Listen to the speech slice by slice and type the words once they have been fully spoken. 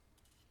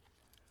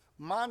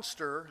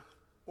Monster,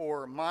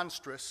 or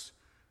monstrous,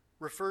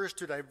 refers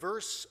to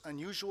diverse,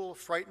 unusual,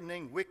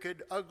 frightening,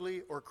 wicked,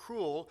 ugly, or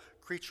cruel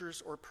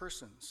creatures or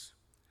persons.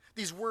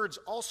 These words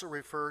also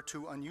refer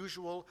to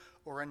unusual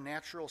or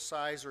unnatural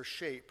size or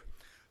shape,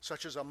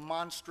 such as a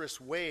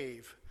monstrous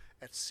wave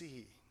at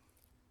sea.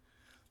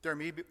 There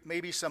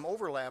may be some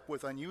overlap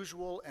with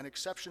unusual and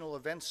exceptional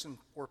events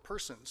or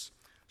persons,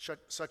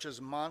 such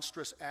as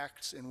monstrous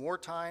acts in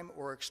wartime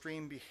or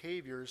extreme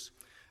behaviors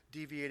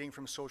deviating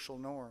from social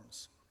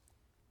norms.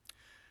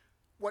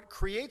 What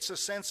creates a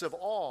sense of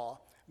awe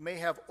may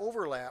have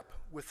overlap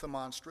with the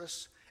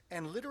monstrous,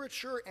 and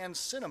literature and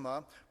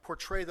cinema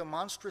portray the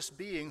monstrous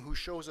being who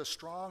shows a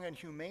strong and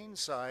humane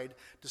side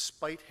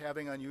despite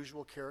having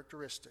unusual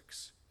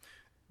characteristics.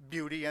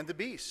 Beauty and the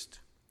Beast,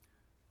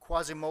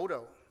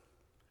 Quasimodo,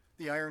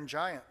 the Iron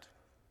Giant.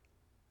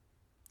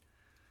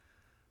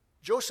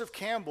 Joseph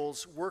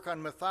Campbell's work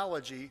on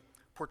mythology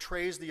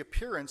portrays the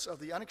appearance of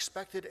the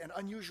unexpected and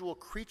unusual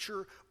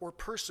creature or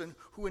person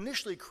who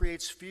initially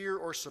creates fear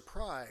or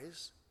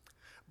surprise,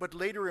 but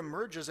later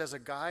emerges as a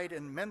guide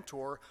and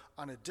mentor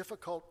on a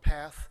difficult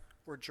path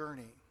or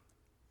journey.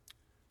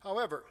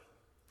 However,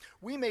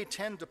 we may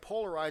tend to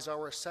polarize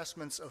our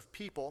assessments of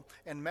people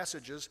and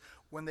messages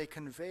when they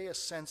convey a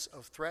sense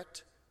of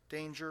threat,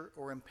 danger,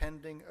 or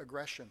impending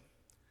aggression.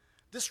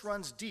 This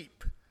runs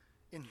deep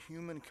in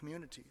human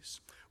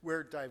communities,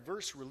 where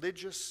diverse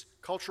religious,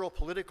 cultural,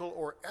 political,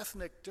 or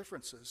ethnic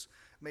differences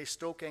may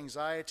stoke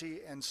anxiety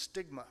and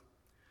stigma,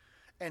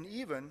 and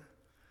even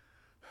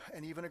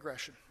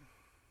aggression.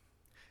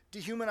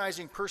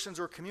 Dehumanizing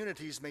persons or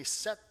communities may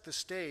set the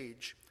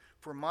stage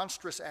for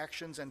monstrous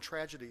actions and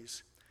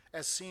tragedies,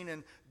 as seen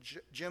in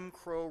Jim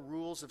Crow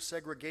rules of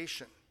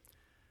segregation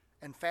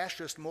and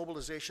fascist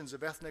mobilizations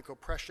of ethnic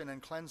oppression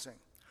and cleansing,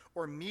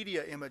 or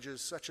media images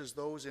such as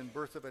those in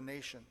Birth of a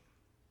Nation.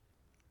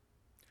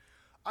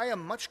 I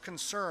am much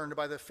concerned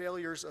by the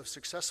failures of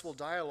successful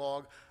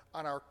dialogue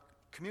on how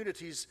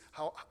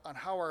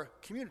our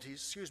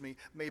communities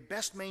may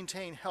best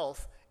maintain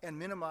health and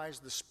minimize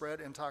the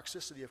spread and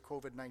toxicity of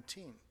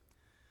COVID-19.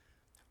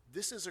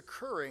 This is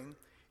occurring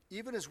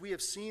even as we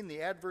have seen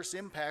the adverse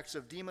impacts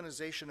of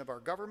demonization of our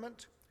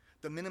government,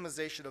 the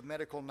minimization of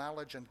medical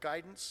knowledge and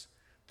guidance,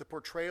 the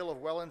portrayal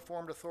of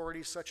well-informed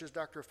authorities such as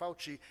Dr.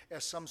 Fauci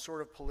as some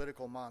sort of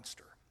political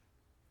monster.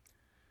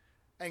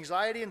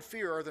 Anxiety and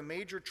fear are the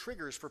major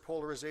triggers for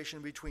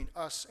polarization between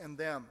us and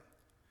them,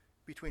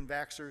 between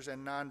vaxxers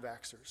and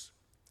non-vaxxers.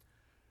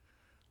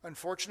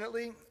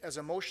 Unfortunately, as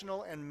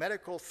emotional and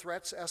medical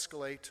threats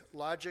escalate,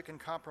 logic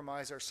and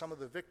compromise are some of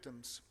the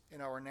victims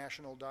in our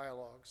national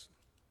dialogues.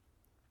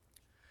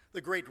 The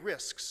great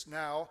risks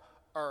now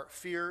are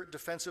fear,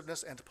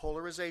 defensiveness, and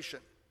polarization,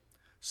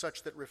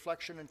 such that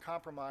reflection and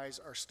compromise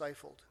are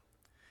stifled.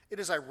 It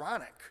is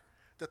ironic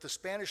that the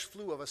Spanish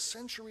flu of a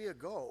century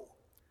ago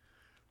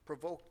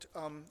provoked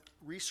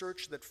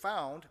research that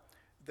found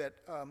that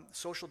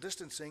social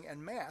distancing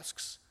and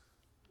masks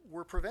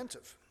were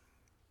preventive.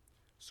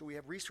 So we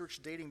have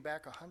research dating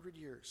back 100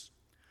 years.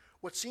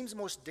 What seems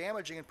most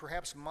damaging and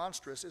perhaps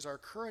monstrous is our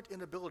current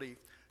inability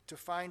to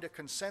find a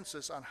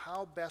consensus on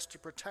how best to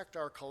protect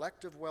our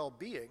collective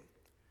well-being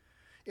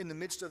in the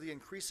midst of the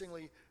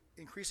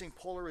increasing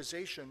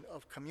polarization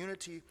of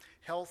community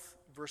health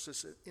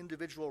versus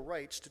individual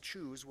rights to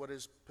choose what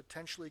is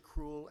potentially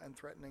cruel and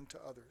threatening to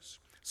others,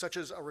 such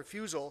as a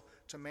refusal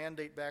to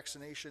mandate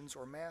vaccinations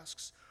or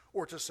masks,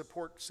 or to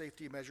support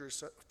safety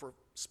measures for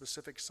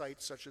specific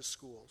sites such as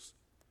schools.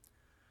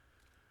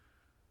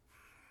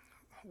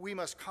 We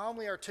must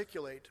calmly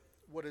articulate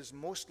what is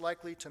most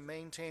likely to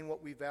maintain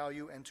what we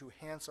value and to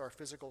enhance our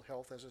physical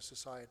health as a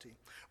society,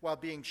 while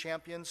being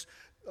champions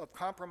of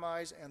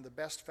compromise and the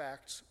best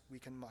facts we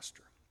can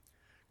muster.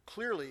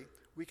 Clearly,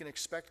 we can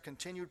expect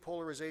continued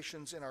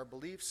polarizations in our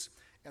beliefs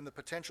and the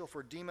potential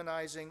for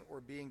demonizing or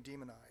being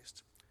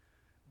demonized.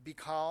 Be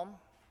calm,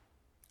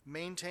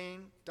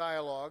 maintain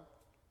dialogue,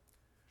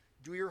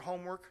 do your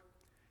homework,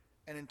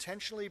 and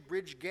intentionally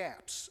bridge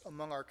gaps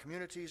among our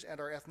communities and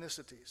our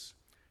ethnicities,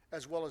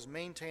 as well as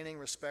maintaining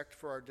respect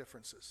for our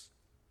differences,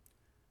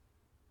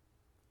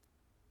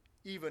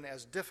 even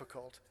as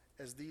difficult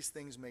as these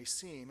things may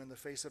seem in the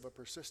face of a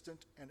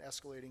persistent and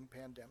escalating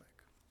pandemic.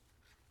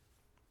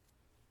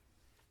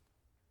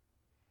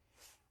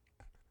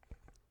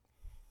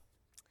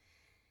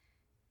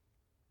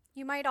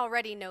 You might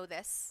already know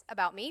this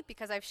about me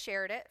because I've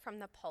shared it from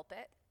the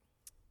pulpit,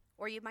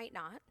 or you might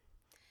not,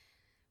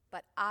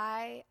 but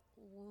I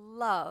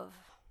love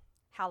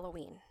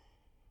Halloween.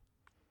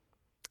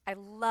 I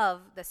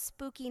love the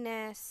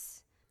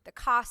spookiness, the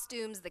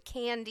costumes, the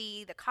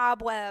candy, the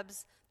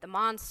cobwebs, the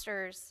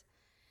monsters,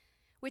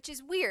 which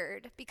is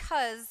weird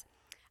because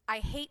I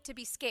hate to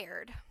be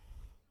scared.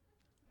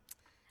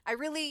 I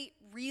really,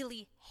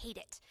 really hate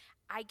it.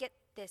 I get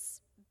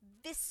this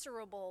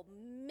visceral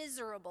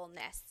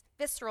miserableness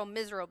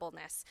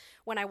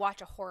when I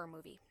watch a horror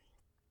movie.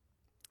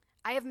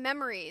 I have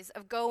memories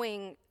of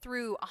going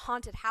through a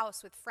haunted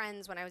house with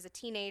friends when I was a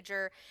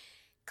teenager,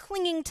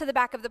 clinging to the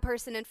back of the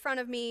person in front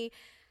of me,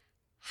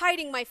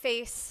 hiding my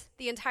face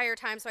the entire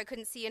time so I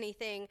couldn't see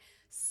anything,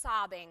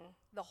 sobbing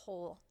the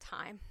whole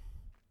time.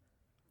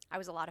 I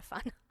was a lot of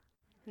fun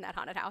in that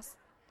haunted house.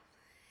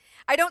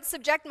 I don't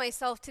subject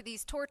myself to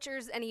these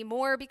tortures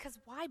anymore because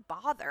why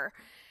bother?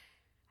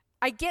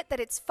 I get that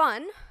it's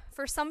fun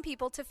for some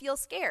people to feel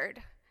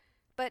scared,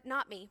 but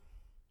not me.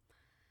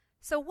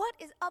 So what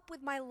is up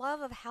with my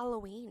love of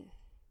Halloween?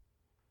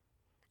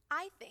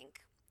 I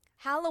think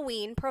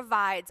Halloween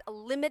provides a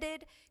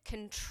limited,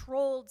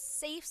 controlled,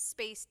 safe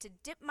space to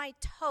dip my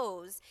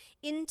toes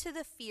into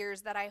the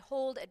fears that I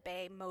hold at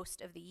bay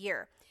most of the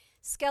year.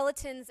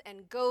 Skeletons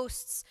and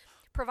ghosts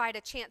provide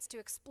a chance to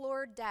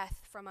explore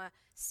death from a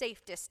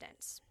safe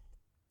distance.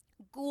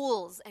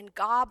 Ghouls and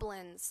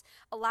goblins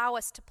allow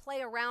us to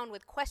play around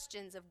with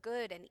questions of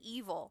good and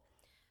evil.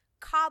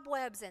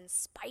 Cobwebs and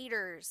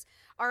spiders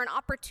are an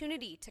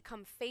opportunity to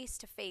come face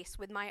to face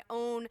with my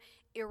own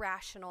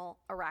irrational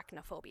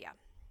arachnophobia.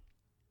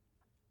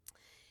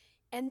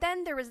 And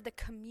then there is the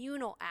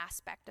communal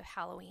aspect of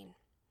Halloween.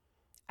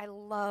 I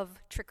love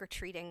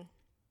trick-or-treating.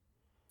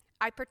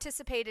 I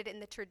participated in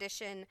the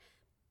tradition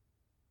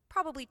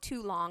probably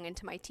too long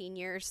into my teen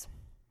years.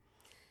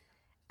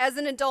 As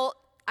an adult,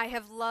 I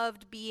have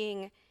loved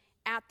being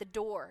at the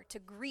door to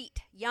greet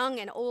young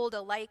and old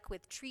alike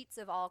with treats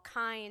of all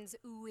kinds,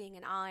 oohing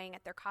and eyeing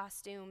at their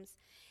costumes.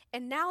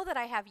 And now that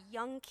I have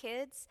young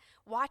kids,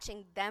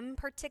 watching them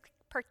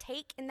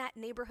partake in that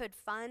neighborhood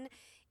fun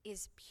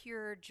is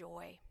pure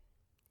joy.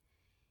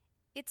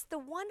 It's the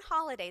one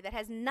holiday that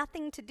has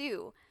nothing to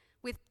do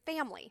with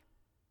family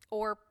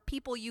or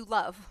people you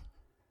love.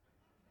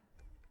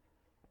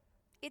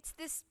 It's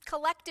this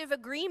collective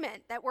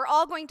agreement that we're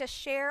all going to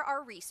share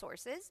our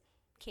resources,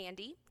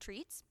 candy,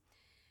 treats,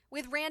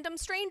 with random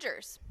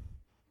strangers,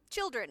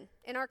 children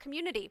in our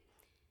community.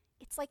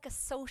 It's like a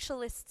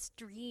socialist's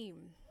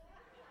dream.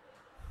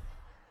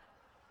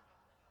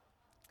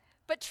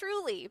 But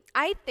truly,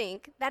 I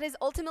think that is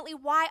ultimately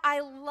why I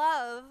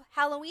love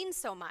Halloween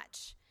so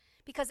much,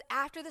 because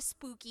after the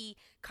spooky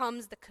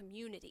comes the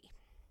community.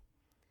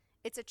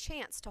 It's a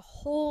chance to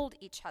hold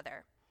each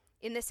other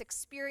in this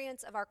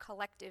experience of our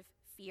collective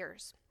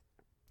fears.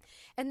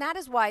 And that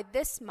is why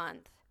this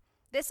month,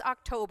 this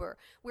October,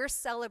 we're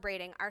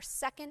celebrating our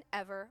second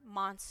ever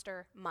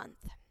Monster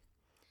Month.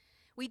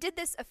 We did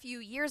this a few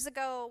years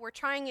ago, we're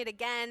trying it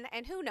again,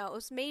 and who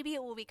knows, maybe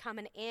it will become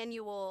an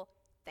annual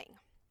thing.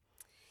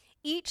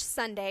 Each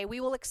Sunday, we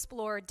will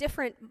explore a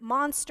different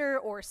monster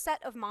or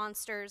set of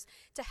monsters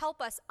to help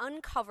us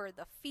uncover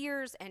the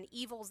fears and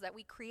evils that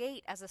we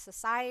create as a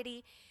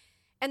society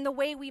and the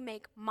way we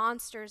make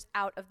monsters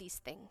out of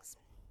these things.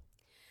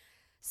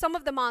 Some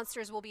of the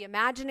monsters will be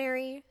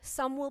imaginary,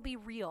 some will be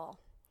real,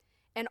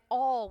 and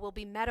all will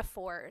be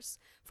metaphors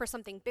for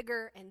something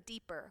bigger and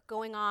deeper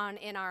going on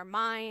in our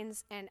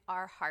minds and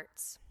our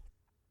hearts.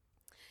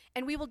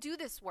 And we will do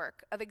this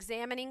work of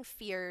examining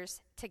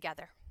fears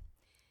together.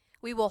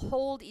 We will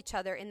hold each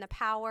other in the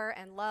power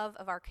and love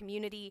of our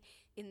community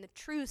in the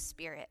true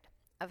spirit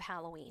of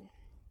Halloween.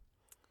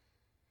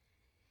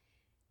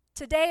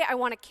 Today, I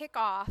want to kick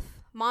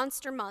off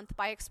Monster Month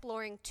by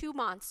exploring two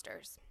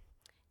monsters,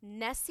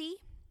 Nessie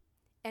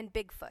and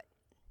Bigfoot.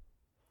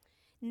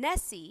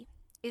 Nessie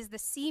is the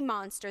sea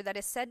monster that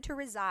is said to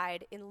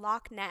reside in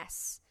Loch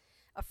Ness,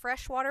 a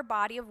freshwater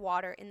body of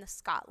water in the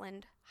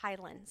Scotland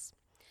Highlands.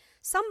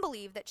 Some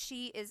believe that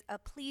she is a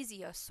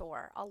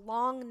plesiosaur, a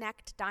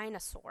long-necked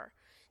dinosaur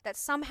that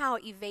somehow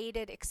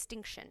evaded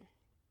extinction,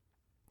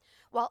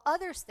 while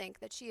others think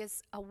that she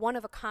is a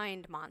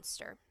one-of-a-kind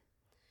monster.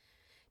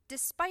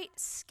 Despite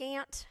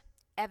scant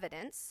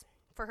evidence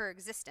for her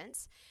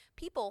existence,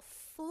 people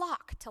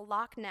flock to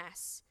Loch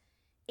Ness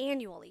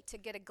annually to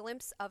get a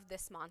glimpse of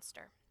this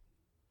monster.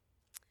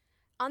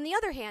 On the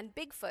other hand,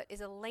 Bigfoot is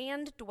a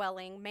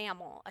land-dwelling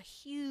mammal, a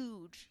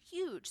huge,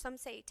 some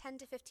say 10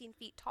 to 15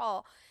 feet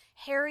tall,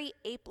 hairy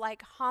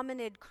ape-like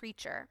hominid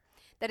creature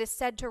that is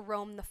said to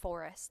roam the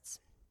forests.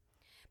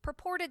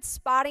 Purported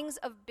spottings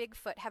of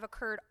Bigfoot have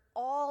occurred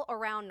all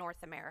around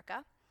North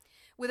America,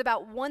 with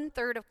about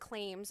 1/3 of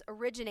claims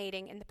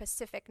originating in the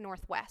Pacific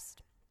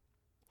Northwest.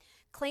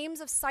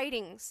 Claims of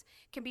sightings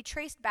can be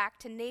traced back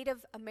to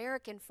Native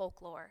American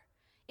folklore.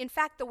 In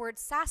fact, the word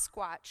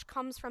Sasquatch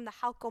comes from the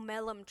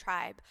Halkomelem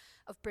tribe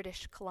of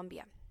British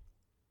Columbia.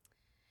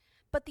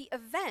 But the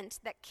event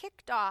that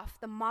kicked off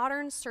the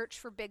modern search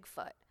for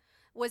Bigfoot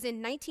was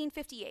in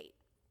 1958.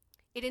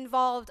 It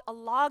involved a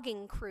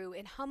logging crew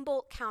in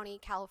Humboldt County,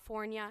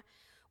 California,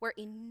 where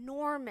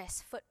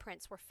enormous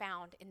footprints were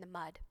found in the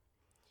mud.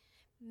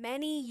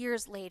 Many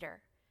years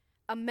later,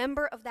 a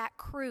member of that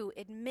crew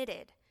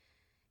admitted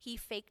he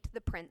faked the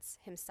prints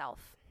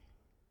himself.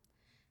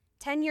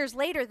 10 years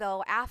later,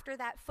 though, after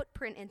that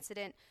footprint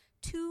incident,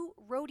 two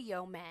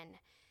rodeo men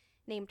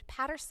named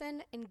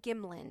Patterson and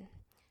Gimlin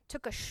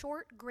took a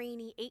short,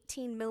 grainy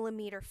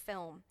 18mm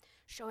film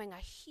showing a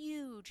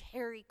huge,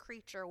 hairy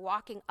creature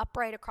walking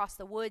upright across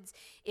the woods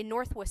in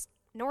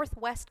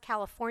northwest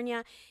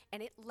California,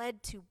 and it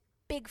led to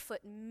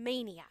Bigfoot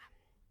mania.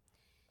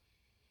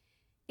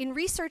 In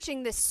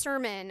researching this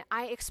sermon,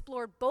 I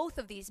explored both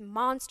of these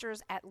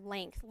monsters at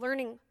length,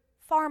 learning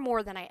far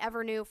more than I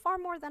ever knew, far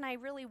more than I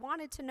really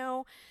wanted to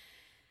know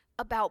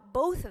about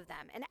both of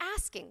them, and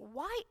asking,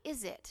 why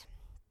is it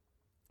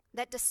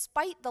that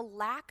despite the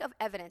lack of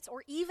evidence,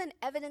 or even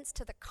evidence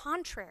to the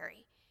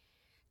contrary,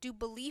 do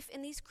belief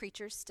in these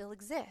creatures still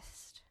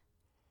exist?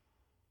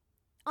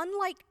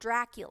 Unlike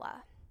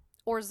Dracula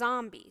or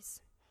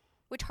zombies,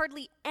 which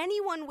hardly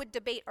anyone would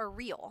debate are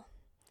real,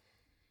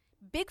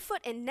 Bigfoot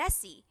and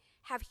Nessie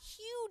have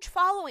huge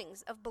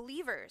followings of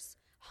believers,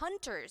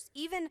 hunters,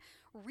 even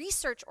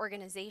research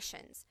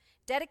organizations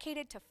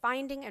dedicated to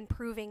finding and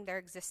proving their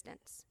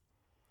existence.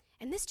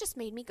 And this just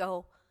made me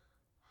go,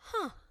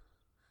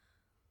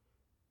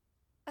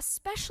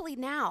 especially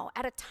now,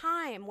 at a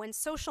time when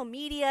social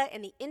media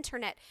and the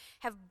internet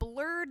have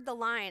blurred the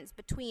lines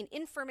between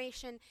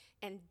information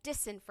and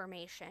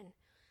disinformation.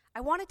 I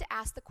wanted to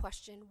ask the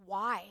question,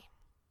 why?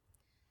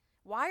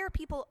 Why are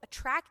people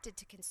attracted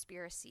to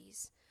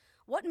conspiracies?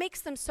 What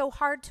makes them so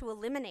hard to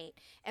eliminate?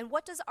 And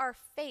what does our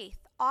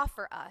faith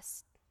offer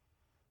us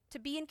to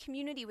be in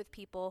community with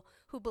people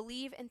who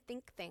believe and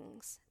think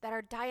things that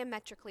are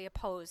diametrically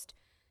opposed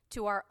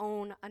to our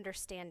own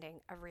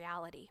understanding of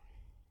reality?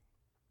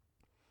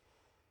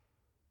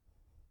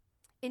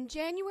 In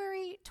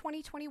January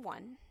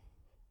 2021,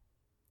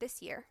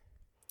 this year,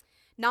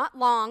 not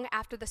long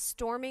after the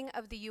storming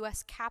of the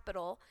U.S.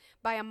 Capitol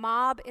by a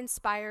mob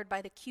inspired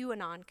by the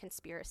QAnon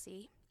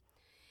conspiracy,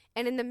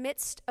 and in the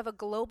midst of a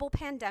global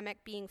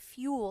pandemic being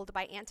fueled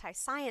by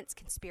anti-science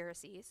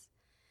conspiracies,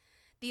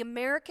 the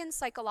American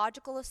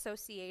Psychological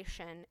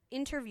Association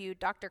interviewed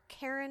Dr.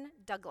 Karen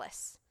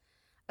Douglas,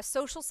 a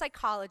social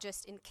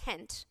psychologist in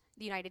Kent,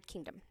 the United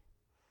Kingdom,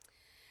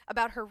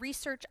 about her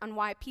research on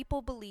why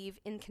people believe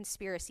in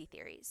conspiracy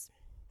theories.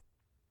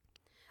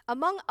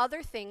 Among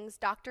other things,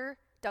 Dr.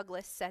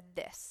 Douglas said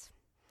this,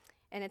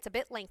 and it's a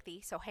bit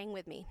lengthy, so hang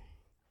with me.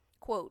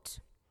 Quote,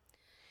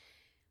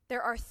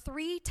 "There are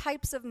 3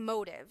 types of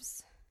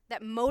motives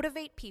that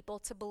motivate people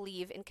to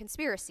believe in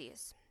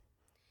conspiracies: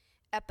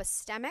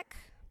 epistemic,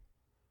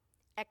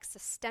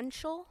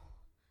 existential,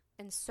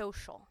 and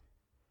social.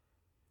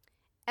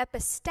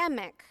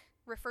 Epistemic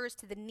refers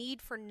to the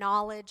need for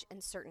knowledge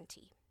and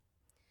certainty,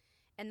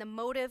 and the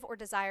motive or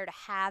desire to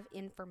have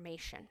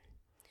information.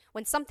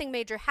 When something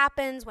major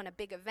happens, when a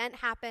big event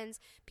happens,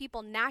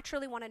 people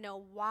naturally want to know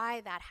why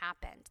that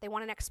happened. They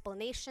want an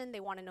explanation, they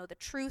want to know the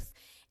truth,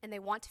 and they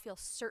want to feel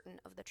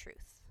certain of the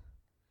truth."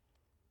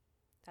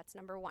 That's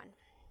number 1.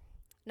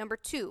 Number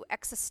 2,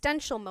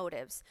 existential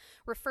motives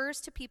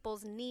refers to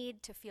people's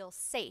need to feel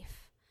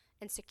safe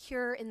and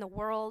secure in the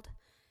world.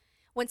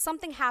 When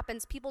something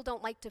happens, people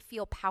don't like to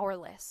feel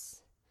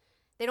powerless.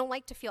 They don't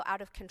like to feel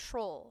out of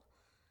control.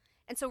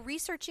 And so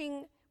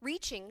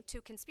reaching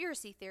to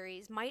conspiracy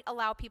theories might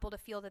allow people to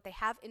feel that they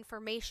have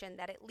information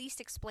that at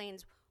least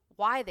explains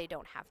why they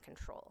don't have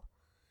control.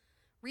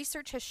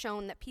 Research has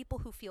shown that people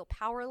who feel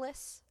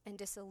powerless and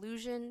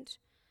disillusioned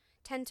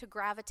tend to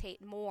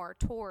gravitate more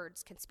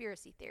towards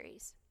conspiracy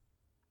theories.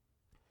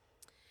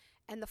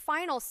 And the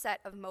final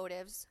set of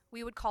motives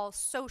we would call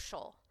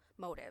social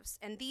motives,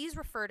 and these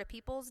refer to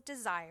people's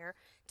desire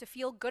to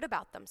feel good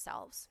about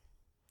themselves.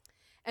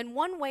 And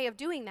one way of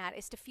doing that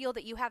is to feel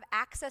that you have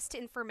access to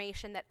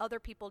information that other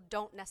people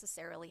don't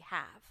necessarily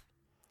have.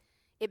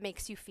 It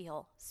makes you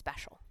feel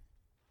special.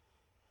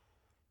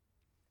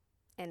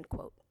 End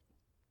quote.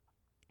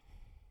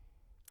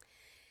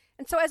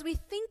 And so as we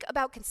think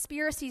about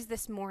conspiracies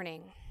this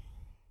morning,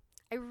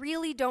 I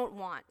really don't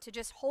want to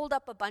just hold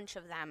up a bunch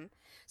of them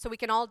so we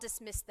can all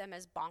dismiss them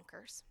as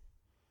bonkers.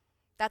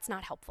 That's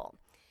not helpful.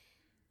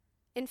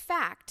 In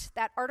fact,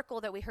 that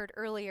article that we heard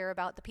earlier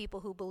about the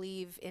people who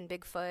believe in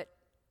Bigfoot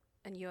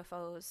and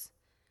UFOs,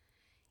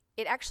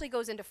 it actually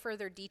goes into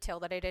further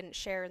detail that I didn't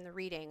share in the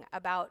reading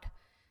about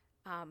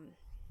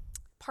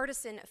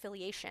partisan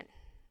affiliation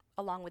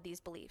along with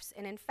these beliefs.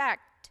 And in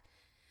fact,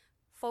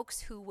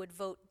 folks who would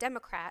vote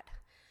Democrat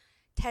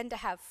tend to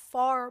have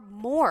far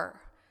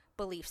more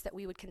beliefs that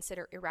we would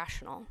consider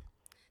irrational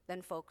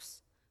than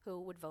folks who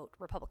would vote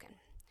Republican.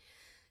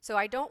 So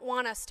I don't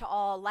want us to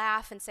all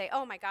laugh and say,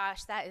 oh my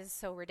gosh, that is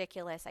so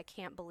ridiculous. I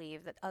can't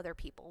believe that other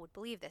people would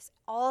believe this.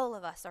 All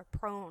of us are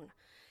prone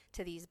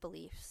to these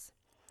beliefs.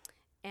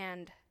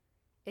 And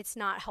it's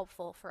not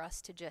helpful for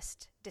us to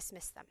just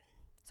dismiss them.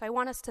 So I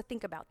want us to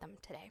think about them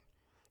today.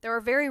 There are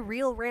very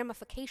real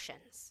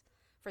ramifications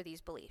for these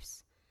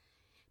beliefs.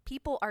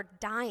 People are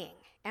dying,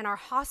 and our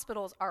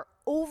hospitals are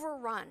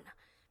overrun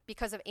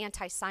because of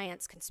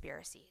anti-science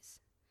conspiracies.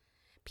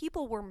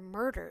 People were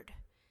murdered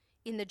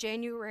in the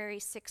January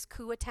 6th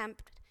coup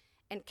attempt,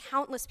 and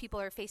countless people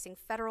are facing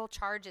federal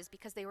charges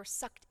because they were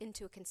sucked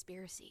into a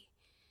conspiracy.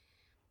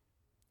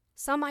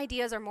 Some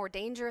ideas are more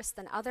dangerous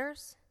than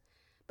others,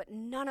 but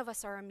none of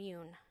us are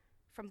immune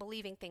from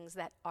believing things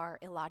that are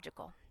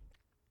illogical.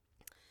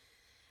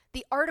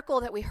 The article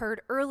that we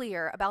heard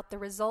earlier about the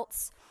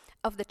results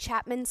of the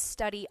Chapman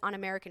study on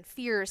American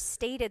fears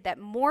stated that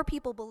more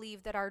people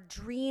believe that our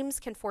dreams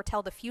can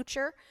foretell the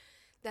future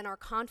than are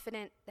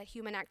confident that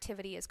human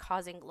activity is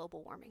causing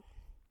global warming.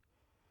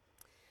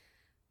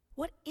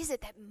 What is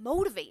it that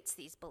motivates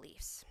these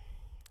beliefs?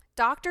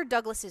 Dr.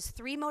 Douglas's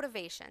 3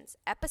 motivations,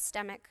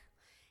 epistemic,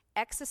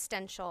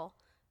 existential,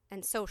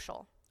 and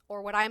social,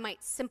 or what I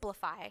might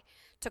simplify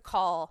to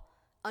call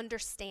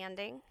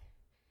understanding,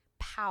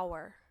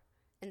 power,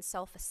 and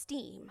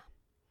self-esteem,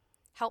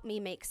 help me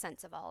make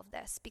sense of all of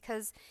this.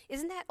 Because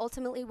isn't that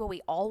ultimately what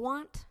we all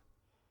want?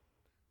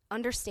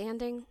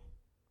 Understanding,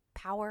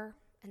 power,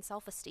 and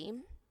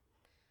self-esteem?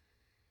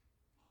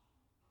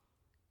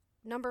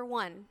 Number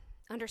 1,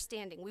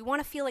 understanding. We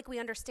want to feel like we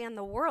understand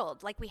the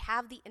world, like we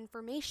have the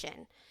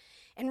information.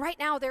 And right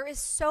now there is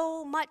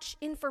so much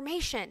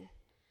information.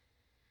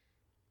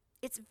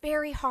 It's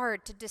very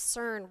hard to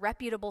discern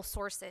reputable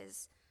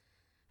sources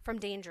from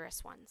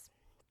dangerous ones.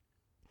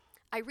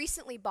 I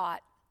recently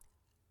bought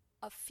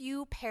a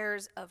few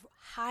pairs of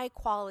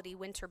high-quality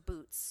winter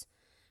boots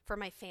for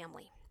my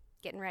family,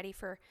 getting ready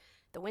for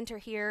the winter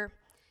here.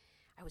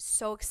 I was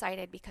so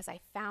excited because I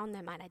found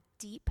them at a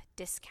deep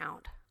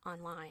discount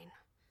online.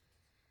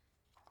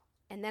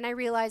 And then I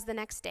realized the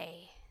next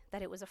day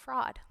that it was a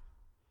fraud.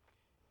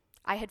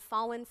 I had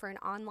fallen for an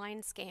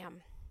online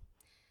scam.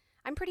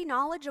 I'm pretty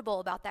knowledgeable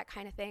about that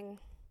kind of thing.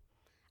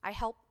 I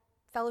help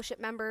fellowship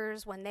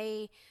members when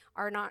they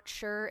are not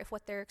sure if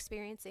what they're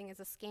experiencing is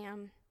a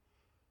scam.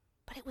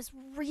 But it was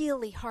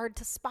really hard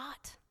to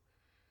spot.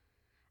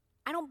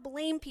 I don't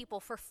blame people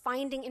for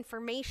finding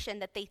information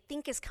that they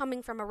think is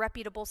coming from a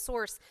reputable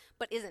source,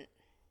 but isn't.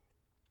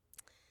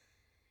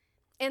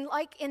 And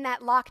like in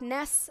that Loch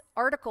Ness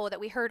article that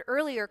we heard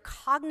earlier,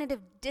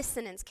 cognitive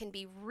dissonance can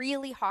be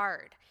really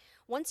hard.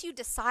 Once you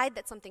decide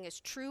that something is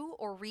true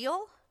or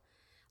real,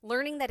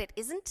 learning that it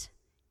isn't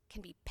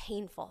can be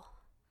painful.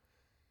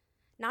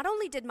 Not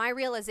only did my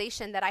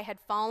realization that I had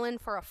fallen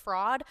for a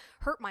fraud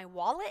hurt my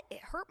wallet,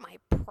 it hurt my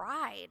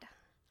pride.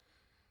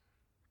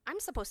 I'm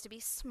supposed to be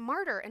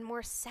smarter and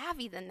more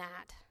savvy than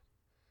that.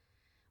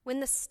 When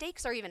the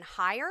stakes are even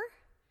higher,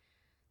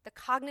 the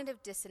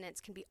cognitive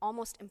dissonance can be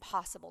almost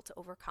impossible to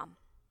overcome.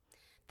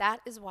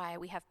 That is why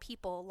we have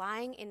people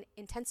lying in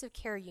intensive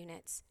care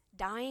units,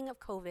 dying of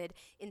COVID,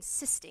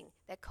 insisting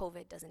that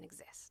COVID doesn't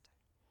exist.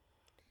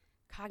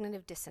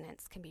 Cognitive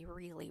dissonance can be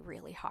really,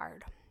 really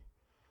hard.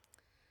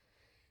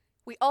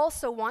 We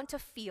also want to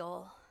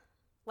feel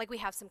like we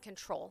have some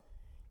control,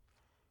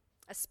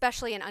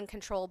 especially in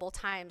uncontrollable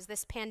times.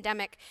 This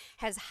pandemic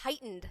has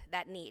heightened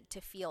that need to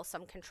feel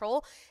some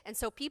control, and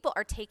so people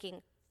are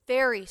taking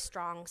very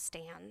strong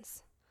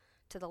stands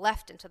to the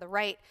left and to the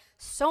right,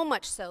 so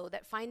much so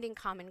that finding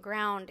common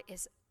ground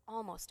is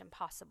almost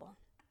impossible.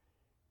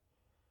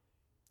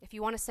 If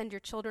you want to send your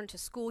children to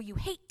school, you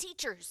hate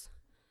teachers,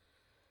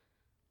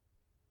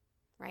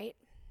 right?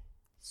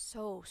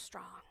 So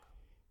strong.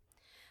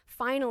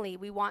 Finally,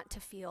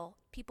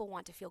 people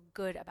want to feel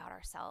good about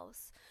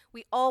ourselves.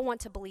 We all want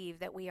to believe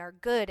that we are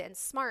good and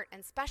smart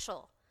and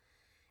special.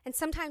 And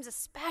sometimes,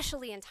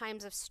 especially in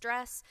times of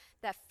stress,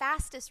 the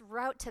fastest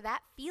route to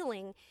that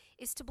feeling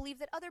is to believe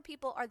that other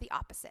people are the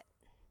opposite.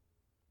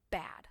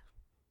 Bad,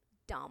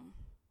 dumb,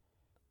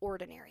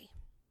 ordinary,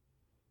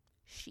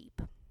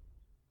 sheep.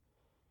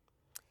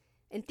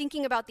 In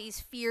thinking about these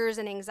fears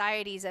and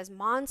anxieties as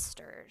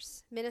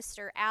monsters,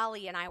 Minister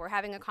Allie and I were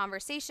having a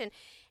conversation,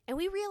 and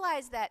we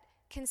realized that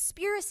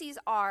conspiracies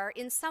are,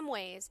 in some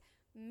ways,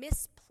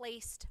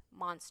 misplaced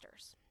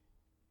monsters.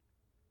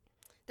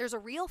 There's a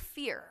real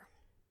fear,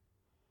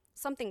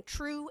 something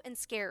true and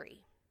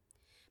scary.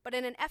 But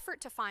in an effort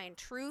to find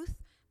truth,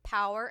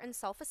 power, and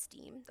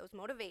self-esteem, those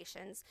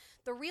motivations,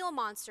 the real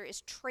monster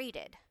is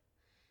traded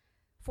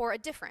for a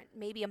different,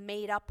 maybe a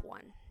made-up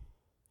one.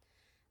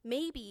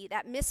 Maybe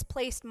that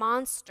misplaced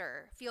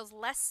monster feels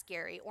less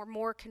scary or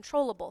more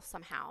controllable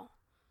somehow.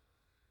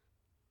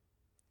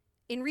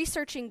 In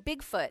researching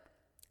Bigfoot,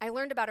 I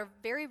learned about a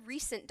very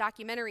recent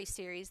documentary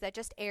series that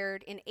just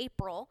aired in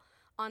April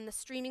on the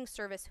streaming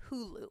service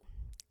Hulu.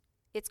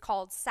 It's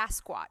called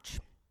Sasquatch.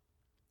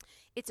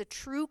 It's a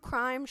true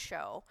crime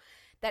show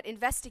that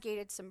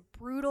investigated some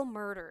brutal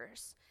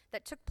murders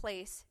that took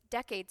place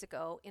decades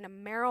ago in a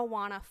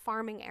marijuana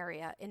farming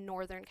area in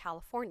Northern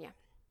California.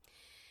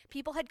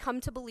 People had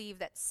come to believe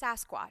that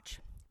Sasquatch,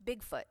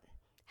 Bigfoot,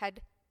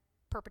 had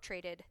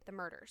perpetrated the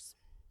murders.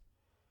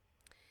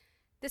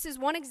 This is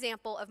one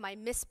example of my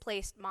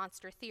misplaced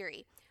monster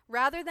theory.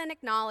 Rather than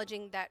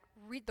acknowledging that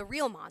the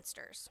real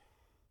monsters,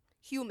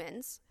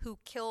 humans who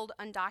killed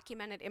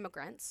undocumented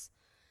immigrants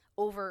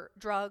over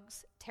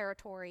drugs,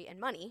 territory, and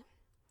money,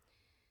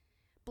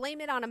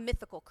 blame it on a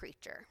mythical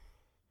creature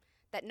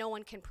that no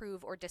one can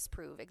prove or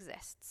disprove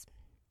exists.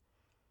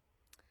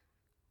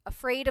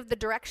 Afraid of the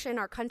direction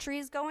our country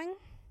is going,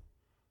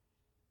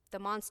 the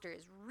monster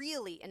is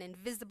really an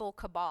invisible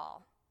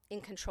cabal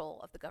in control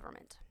of the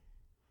government.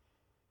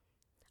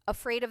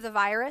 Afraid of the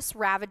virus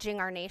ravaging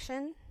our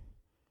nation,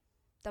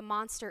 the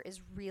monster is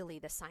really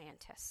the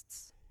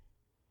scientists.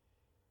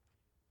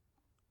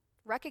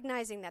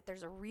 Recognizing that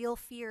there's a real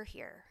fear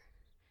here,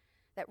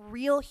 that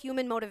real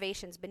human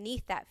motivations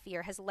beneath that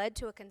fear has led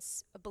to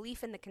a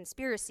belief in the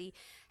conspiracy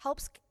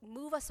helps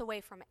move us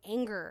away from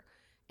anger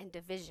and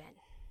division,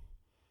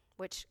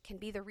 which can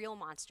be the real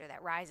monster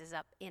that rises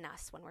up in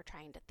us when we're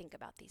trying to think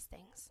about these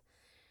things.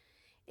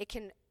 It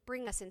can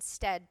bring us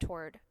instead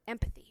toward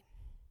empathy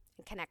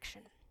and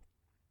connection.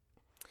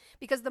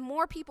 Because the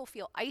more people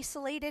feel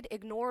isolated,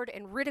 ignored,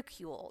 and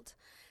ridiculed,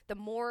 the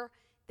more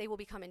they will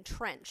become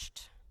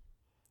entrenched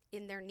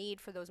in their need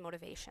for those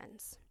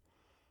motivations,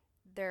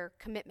 their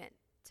commitment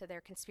to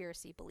their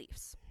conspiracy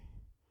beliefs.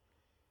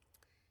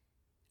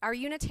 Our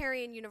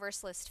Unitarian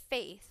Universalist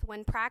faith,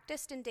 when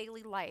practiced in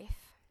daily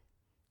life,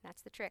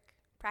 that's the trick,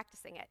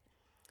 practicing it,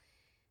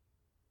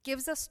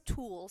 gives us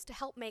tools to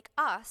help make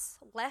us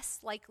less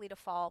likely to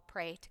fall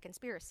prey to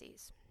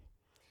conspiracies.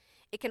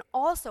 It can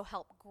also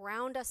help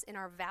ground us in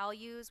our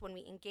values when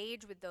we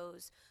engage with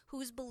those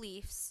whose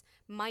beliefs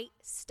might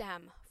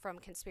stem from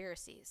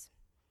conspiracies.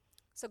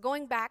 So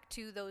going back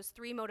to those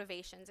three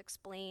motivations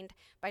explained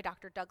by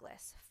Dr.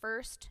 Douglas: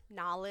 first,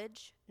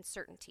 knowledge and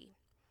certainty.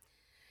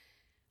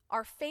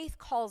 Our faith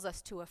calls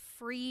us to a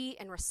free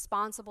and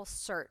responsible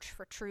search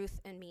for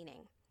truth and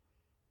meaning.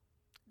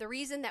 The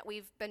reason that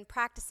we've been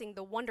practicing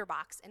the Wonder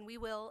Box, and we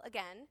will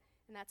again,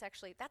 and that's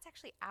actually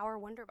our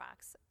Wonder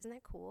Box. Isn't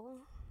that cool?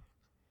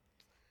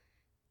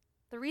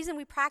 The reason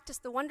we practice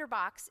the Wonder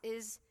Box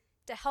is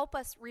to help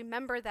us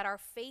remember that our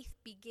faith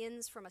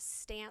begins from a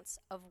stance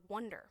of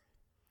wonder,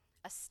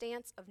 a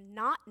stance of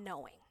not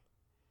knowing,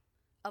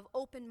 of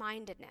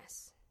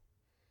open-mindedness,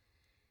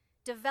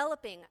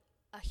 developing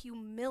a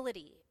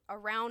humility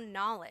around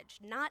knowledge,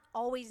 not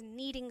always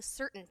needing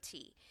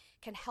certainty,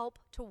 can help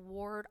to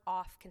ward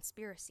off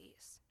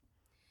conspiracies.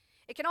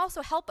 It can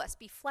also help us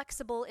be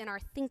flexible in our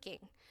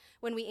thinking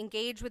when we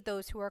engage with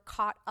those who are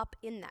caught up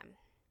in them.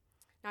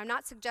 Now, I'm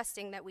not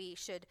suggesting that we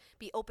should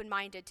be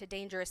open-minded to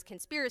dangerous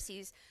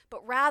conspiracies,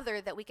 but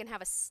rather that we can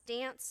have a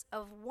stance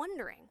of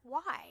wondering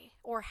why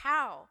or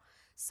how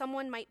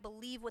someone might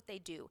believe what they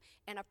do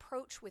and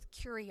approach with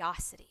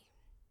curiosity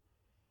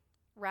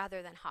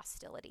rather than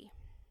hostility.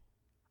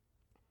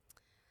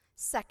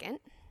 Second,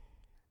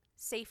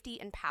 safety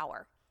and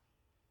power.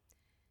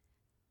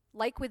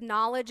 Like with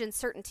knowledge and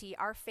certainty,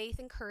 our faith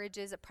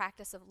encourages a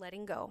practice of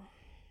letting go,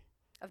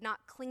 of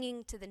not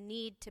clinging to the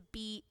need to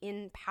be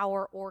in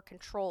power or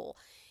control.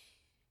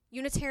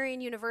 Unitarian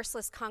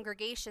Universalist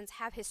congregations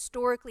have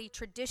historically,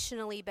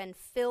 traditionally been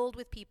filled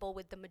with people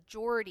with the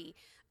majority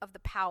of the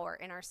power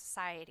in our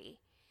society.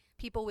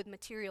 People with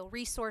material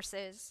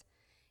resources,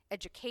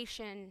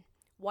 education,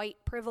 white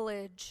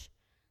privilege,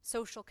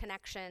 social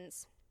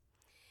connections.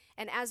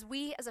 And as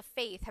we as a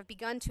faith have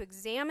begun to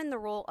examine the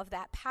role of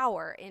that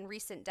power in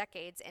recent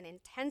decades and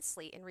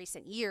intensely in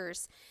recent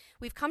years,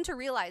 we've come to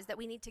realize that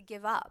we need to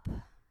give up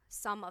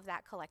some of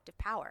that collective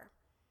power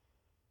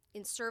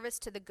in service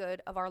to the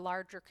good of our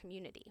larger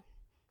community.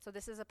 So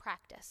this is a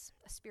practice,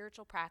 a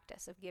spiritual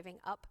practice of giving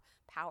up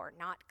power,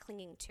 not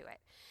clinging to it.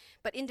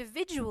 But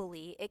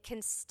individually, it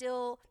can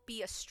still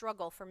be a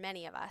struggle for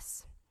many of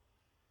us.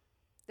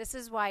 This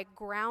is why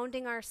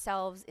grounding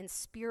ourselves in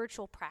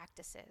spiritual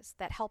practices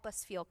that help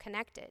us feel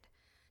connected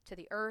to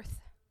the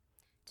earth,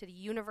 to the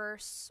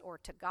universe, or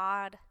to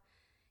God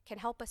can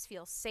help us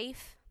feel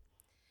safe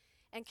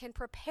and can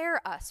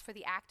prepare us for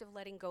the act of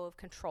letting go of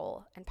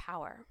control and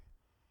power,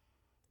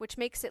 which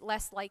makes it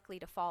less likely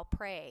to fall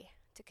prey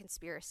to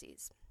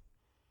conspiracies.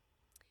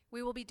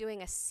 We will be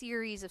doing a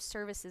series of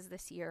services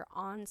this year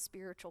on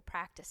spiritual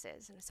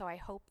practices, and so I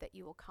hope that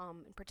you will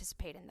come and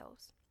participate in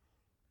those.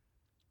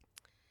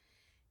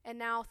 And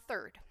now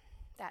third,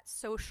 that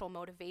social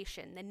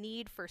motivation, the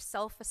need for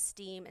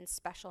self-esteem and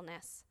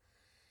specialness.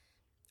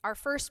 Our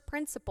first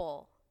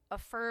principle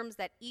affirms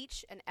that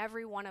each and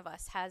every one of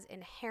us has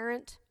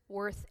inherent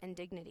worth and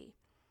dignity.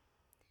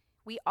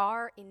 We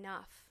are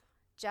enough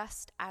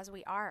just as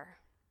we are.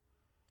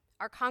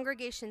 Our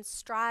congregations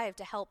strive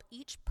to help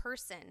each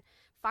person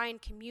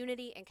find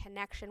community and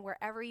connection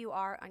wherever you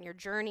are on your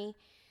journey.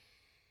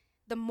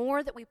 The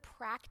more that we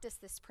practice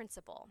this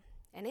principle,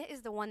 and it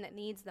is the one that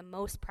needs the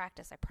most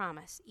practice, I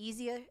promise.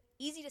 Easy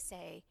to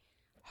say,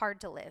 hard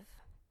to live.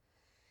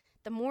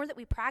 The more that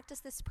we practice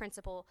this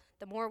principle,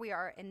 the more we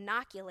are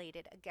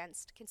inoculated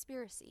against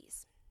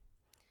conspiracies.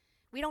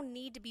 We don't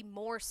need to be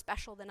more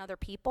special than other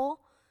people.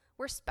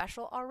 We're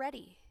special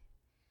already.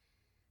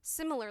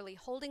 Similarly,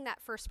 holding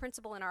that first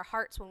principle in our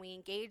hearts when we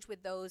engage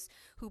with those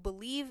who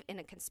believe in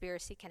a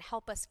conspiracy can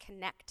help us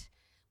connect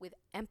with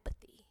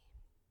empathy,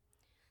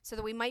 so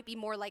that we might be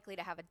more likely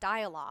to have a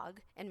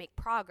dialogue and make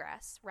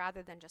progress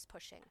rather than just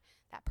pushing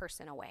that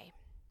person away.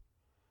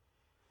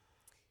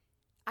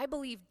 I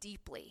believe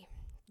deeply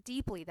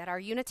that our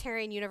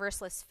Unitarian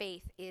Universalist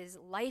faith is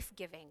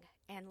life-giving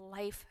and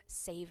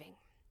life-saving.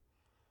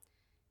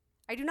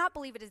 I do not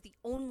believe it is the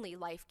only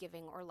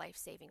life-giving or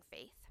life-saving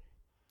faith,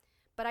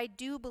 but I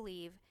do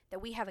believe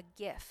that we have a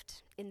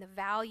gift in the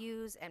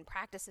values and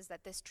practices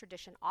that this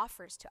tradition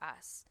offers to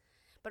us,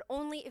 but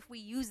only if we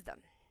use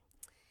them.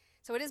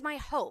 So it is my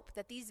hope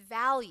that these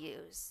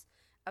values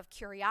of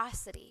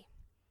curiosity,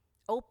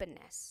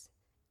 openness,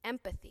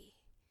 empathy,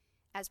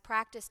 as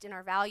practiced in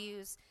our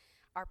values,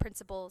 our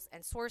principles,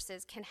 and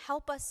sources, can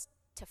help us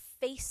to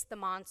face the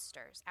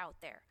monsters out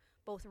there,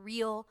 both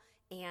real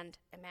and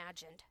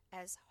imagined,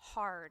 as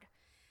hard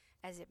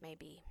as it may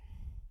be.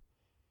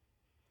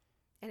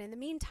 And in the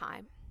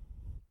meantime,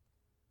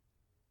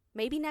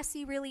 maybe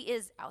Nessie really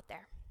is out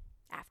there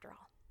after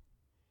all.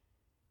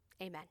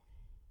 Amen.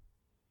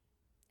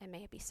 And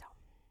may it be so.